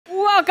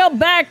welcome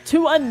back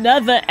to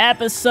another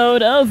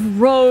episode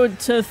of Road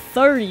to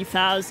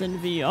 30,000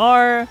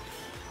 VR.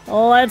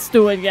 Let's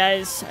do it,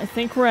 guys. I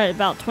think we're at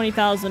about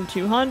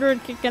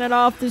 20,200 kicking it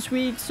off this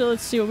week, so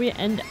let's see what we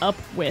end up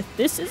with.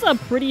 This is a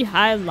pretty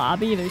high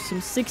lobby. There's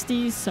some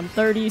 60s, some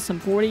 30s,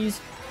 some 40s.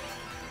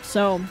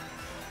 So,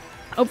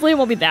 hopefully it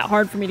won't be that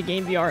hard for me to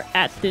game VR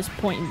at this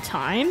point in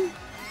time.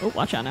 Oh,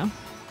 watch out now.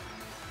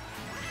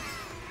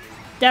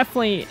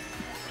 Definitely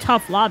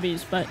tough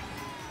lobbies, but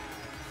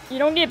you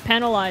don't get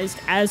penalized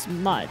as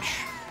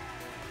much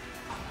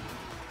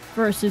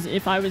versus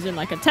if I was in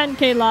like a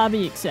 10K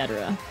lobby,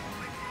 etc.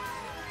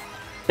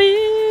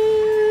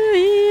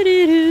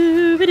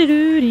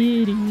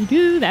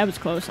 That was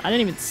close. I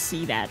didn't even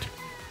see that.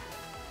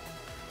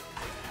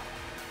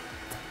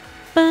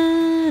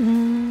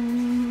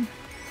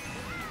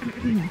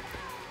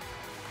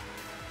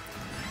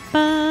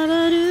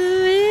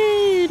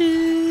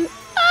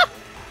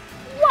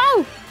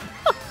 Wow!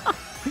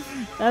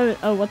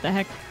 Oh, what the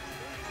heck?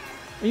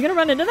 Are you gonna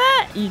run into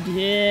that? You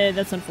did.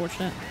 That's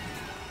unfortunate.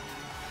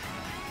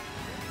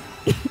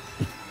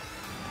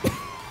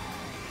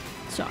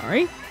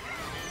 Sorry.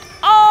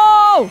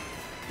 Oh!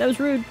 That was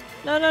rude.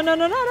 No, no, no,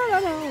 no, no, no, no,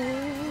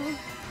 no.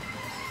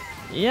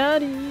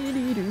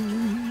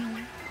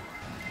 Yaddy-dee-doo.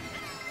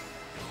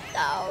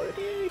 No,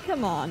 dude.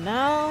 Come on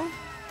now.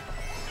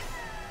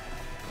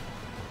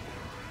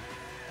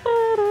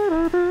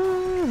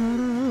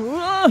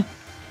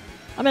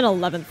 I'm in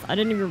 11th. I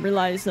didn't even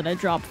realize that I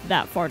dropped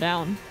that far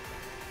down.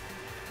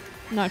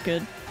 Not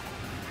good.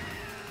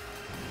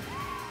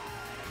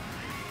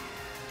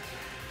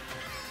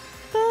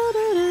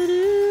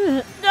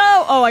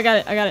 No! Oh, I got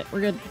it. I got it. We're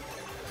good.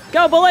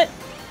 Go, bullet!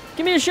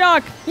 Give me a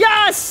shock.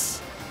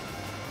 Yes!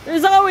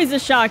 There's always a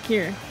shock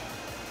here.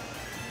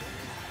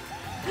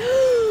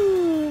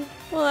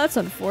 Well, that's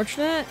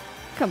unfortunate.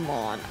 Come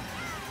on.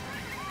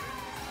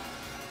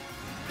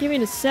 Give me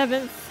the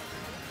 7th.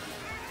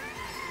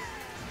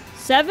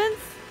 7th?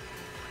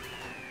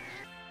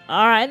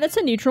 Alright, that's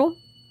a neutral.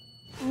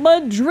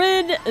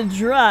 Madrid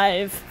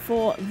Drive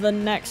for the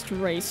next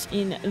race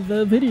in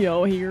the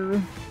video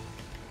here.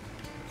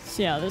 Let's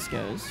see how this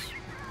goes.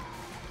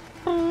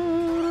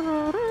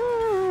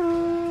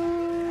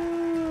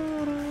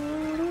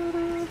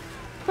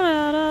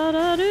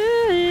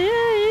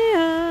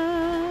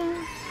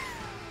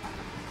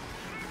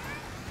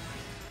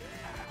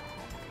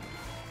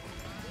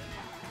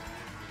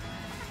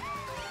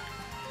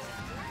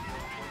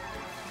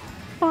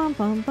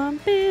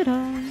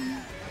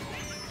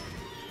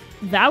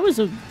 That was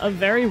a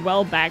very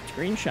well-backed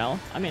green shell.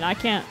 I mean,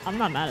 I'm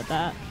not mad at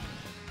that.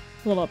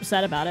 A little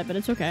upset about it, but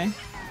it's okay.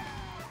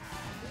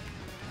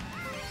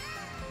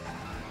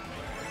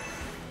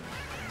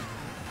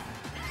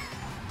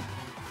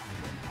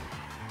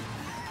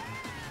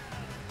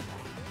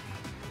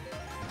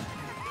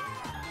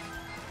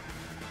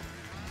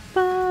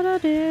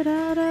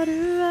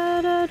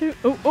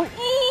 Oh, oh,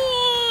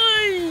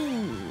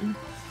 oh!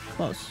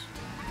 Close.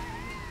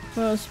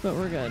 Close, but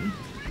we're good.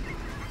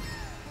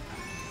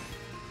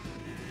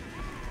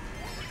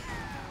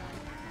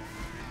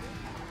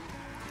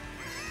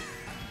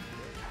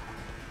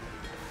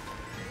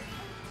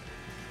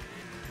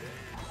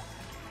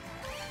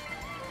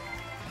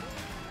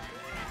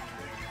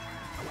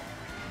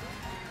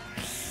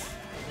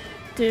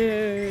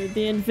 Dude,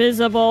 the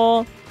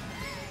invisible,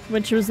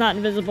 which was not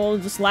invisible,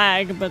 just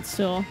lag, but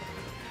still.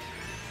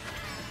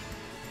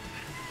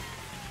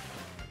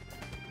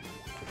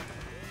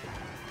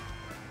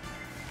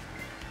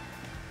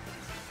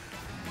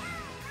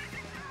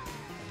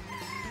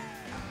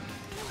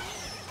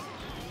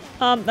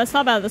 That's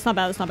not bad, that's not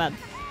bad, that's not bad.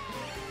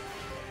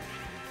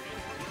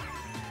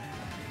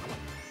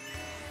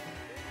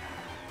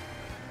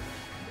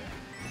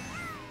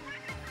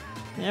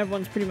 Yeah,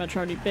 everyone's pretty much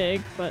already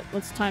big, but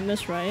let's time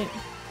this right.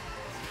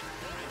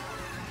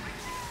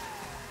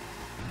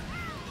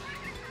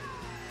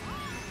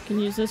 Can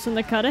use this in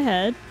the cut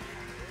ahead.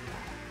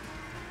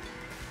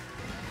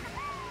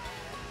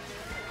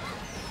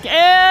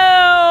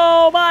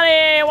 Ew,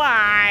 buddy,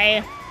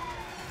 why?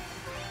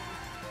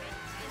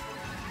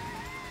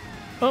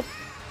 Oh.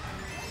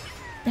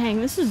 Dang,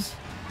 this is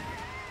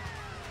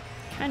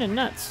kind of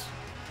nuts.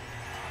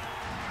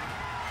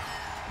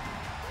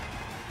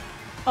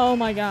 Oh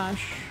my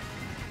gosh.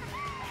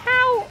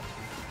 How?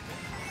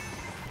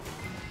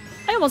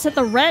 I almost hit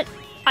the red.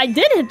 I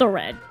did hit the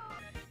red.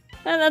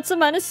 And that's a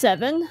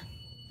 -7.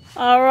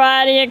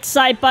 Alrighty,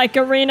 Excite Bike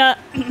Arena.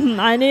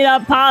 I need a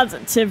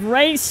positive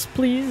race,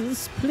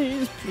 please,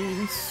 please,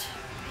 please.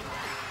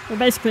 We're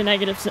basically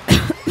 -7.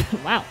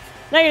 Wow.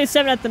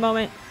 -7 at the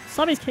moment.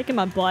 Somebody's kicking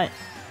my butt.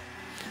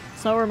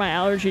 So are my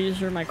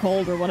allergies or my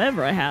cold or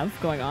whatever I have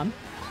going on.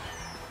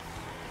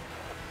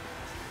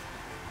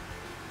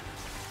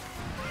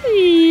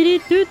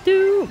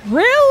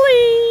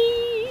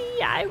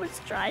 Really? I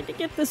was trying to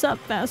get this up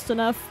fast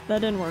enough.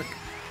 That didn't work.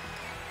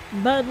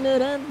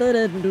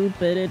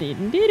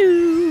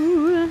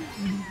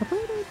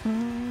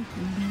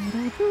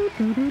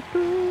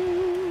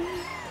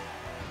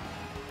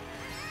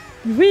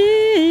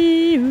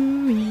 Wee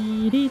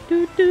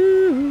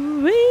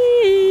Wee.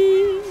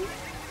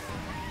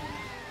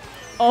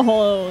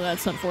 Oh,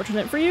 that's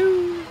unfortunate for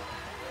you.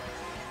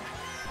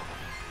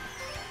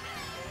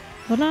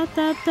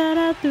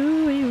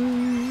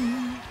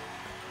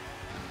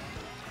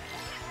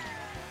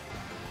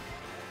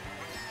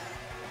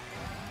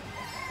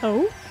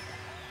 Oh.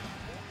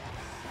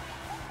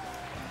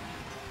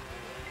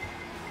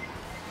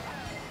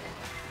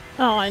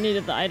 Oh, I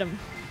needed the item.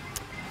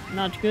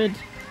 Not good.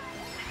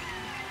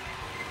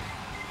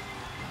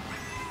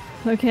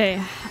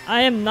 Okay,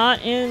 I am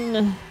not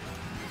in...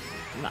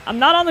 I'm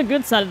not on the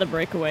good side of the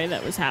breakaway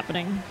that was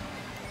happening.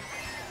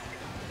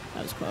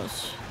 That was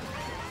close.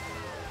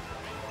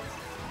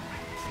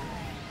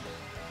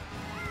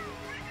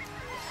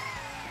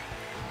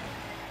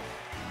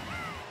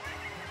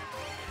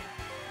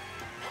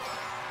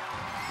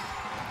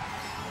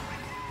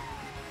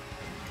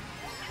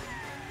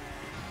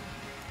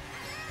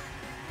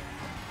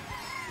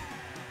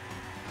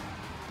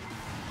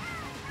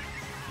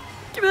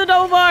 Give me the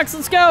double box,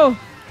 let's go!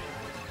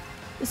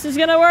 This is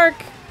gonna work!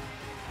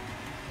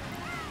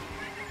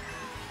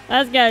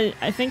 That guy,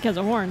 I think, has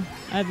a horn.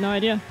 I have no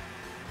idea.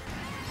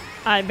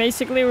 Alright,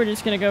 basically we're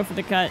just gonna go for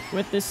the cut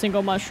with this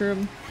single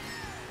mushroom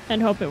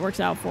and hope it works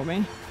out for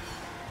me.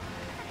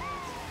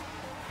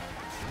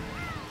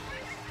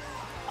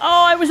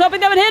 Oh, I was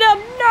hoping that would hit him!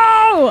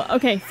 No!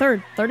 Okay,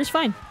 third. Third is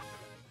fine.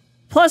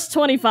 Plus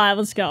 25,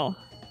 let's go.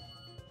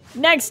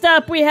 Next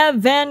up, we have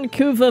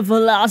Vancouver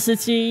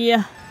Velocity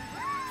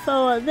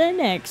for the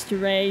next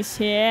race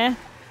here.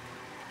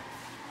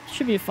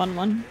 Should be a fun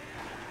one.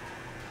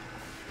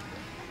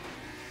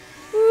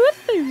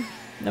 Whoopoo.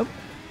 Nope,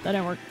 that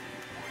didn't work.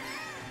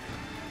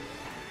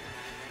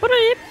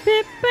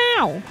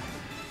 A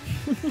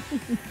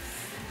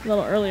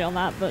little early on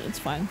that, but it's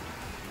fine.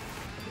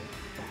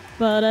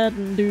 Get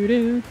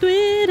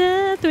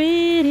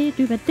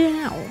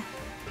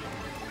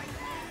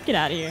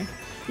out of here.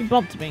 You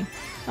bumped me.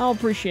 I'll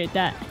appreciate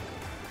that.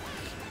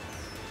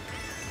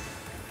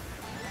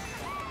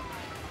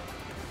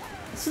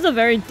 This is a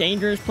very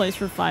dangerous place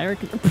for fire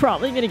because I'm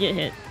probably gonna get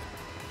hit.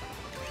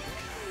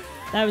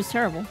 That was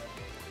terrible.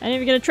 I didn't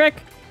even get a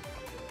trick.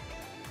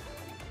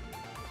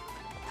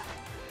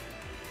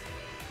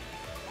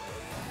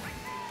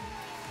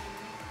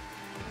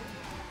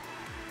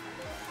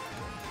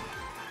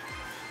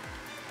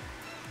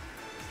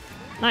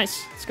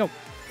 Nice. Let's go.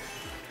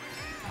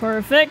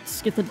 Perfect.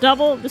 Let's get the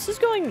double. This is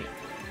going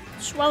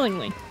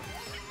swellingly.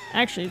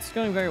 Actually, it's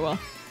going very well.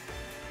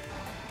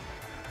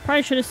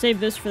 Probably should have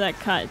saved this for that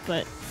cut,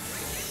 but...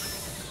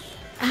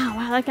 Oh,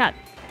 wow, that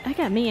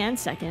got me and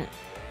second.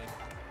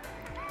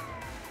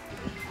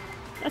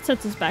 That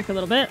sets us back a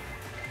little bit.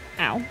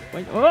 Ow.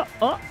 Wait. Oh,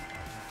 oh.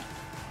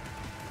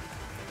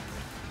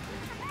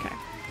 Okay.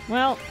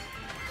 Well,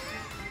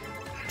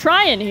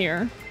 trying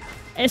here.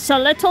 It's a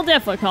little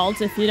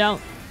difficult if you don't,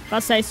 if I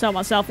say so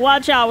myself.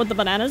 Watch out with the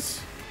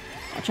bananas.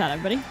 Watch out,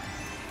 everybody.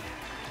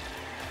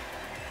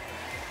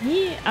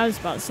 I was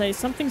about to say,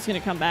 something's gonna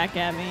come back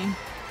at me.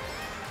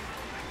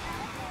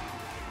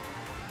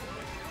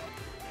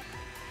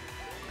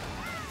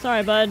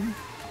 Sorry, bud.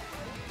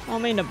 I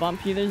don't mean to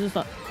bump you. There's just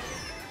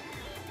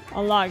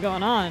a lot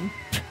going on.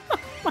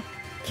 Oh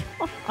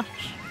my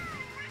gosh.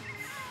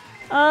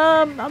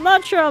 I'm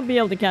not sure I'll be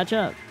able to catch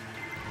up.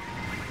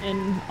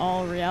 In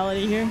all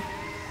reality here.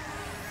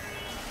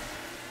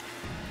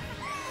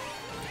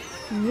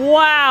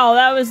 Wow,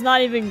 that was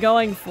not even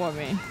going for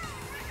me.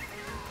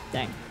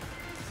 Dang.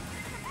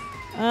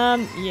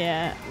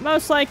 Yeah.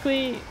 Most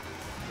likely...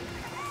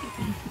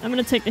 I'm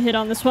gonna take the hit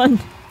on this one.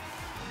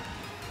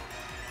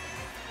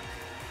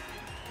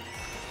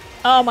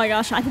 Oh my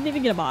gosh, I didn't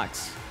even get a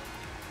box.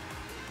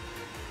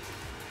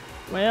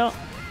 Well...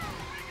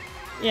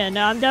 Yeah,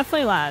 no, I'm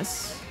definitely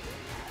last.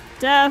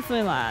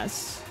 Definitely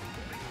last.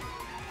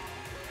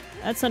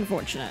 That's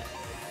unfortunate.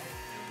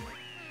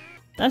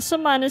 That's a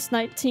minus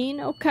 19,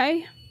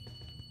 okay.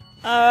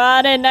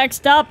 Alright, and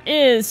next up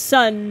is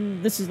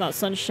this is not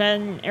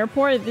Sunshine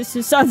Airport, this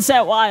is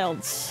Sunset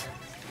Wilds.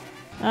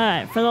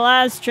 Alright, for the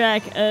last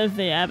track of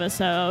the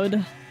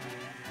episode,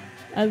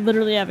 I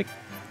literally have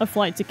a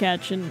flight to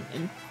catch in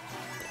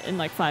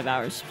like 5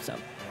 hours, so.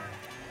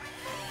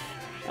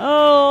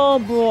 Oh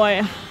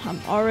boy, I'm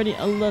already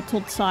a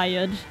little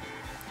tired.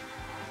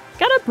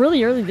 Got up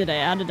really early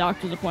today, I had a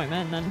doctor's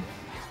appointment, and then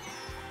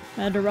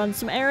I had to run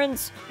some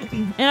errands.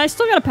 And I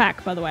still gotta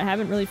pack, by the way. I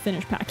haven't really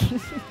finished packing.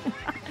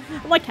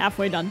 I'm like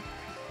halfway done.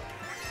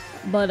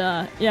 But,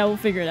 yeah, we'll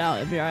figure it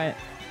out. It'll be alright.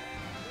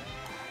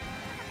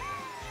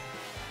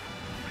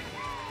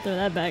 Throw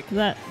that back.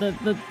 That,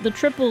 the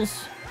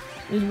triples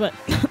is what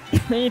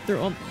they threw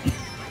them.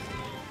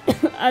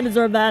 I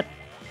deserve that.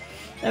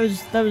 That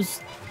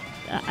was...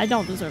 I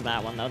don't deserve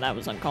that one, though. That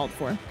was uncalled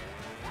for.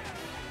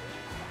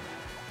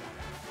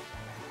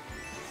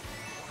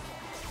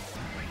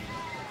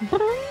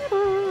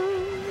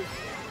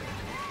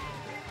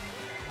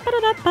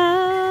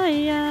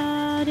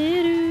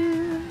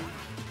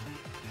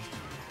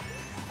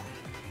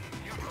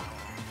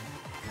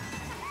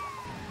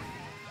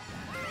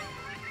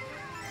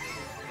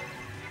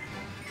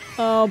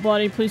 Oh,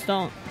 buddy, please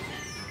don't.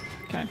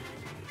 Okay.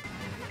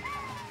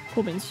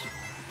 Cool beans.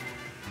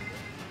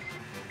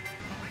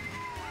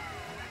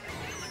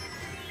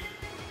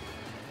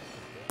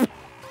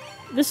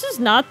 This is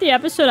not the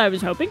episode I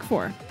was hoping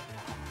for.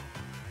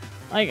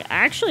 Like,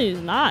 actually,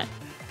 it's not.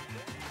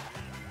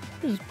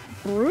 This is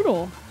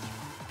brutal.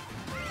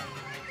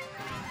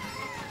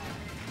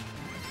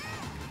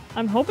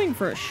 I'm hoping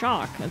for a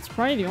shock. That's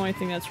probably the only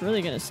thing that's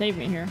really gonna save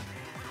me here.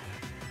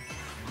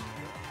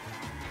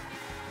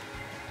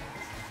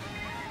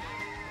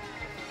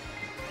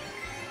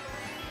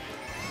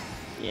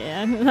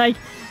 Yeah, like,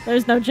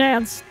 there's no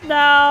chance.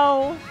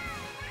 No!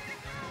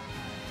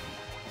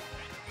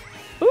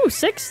 Ooh,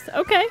 6th.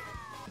 Okay.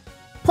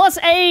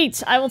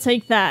 +8! I will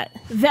take that.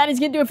 That is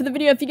gonna do it for the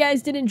video. If you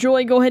guys did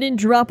enjoy, go ahead and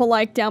drop a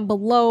like down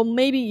below.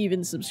 Maybe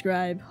even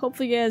subscribe.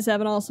 Hopefully you guys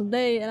have an awesome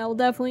day, and I will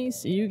definitely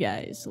see you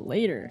guys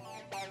later.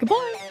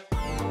 Goodbye!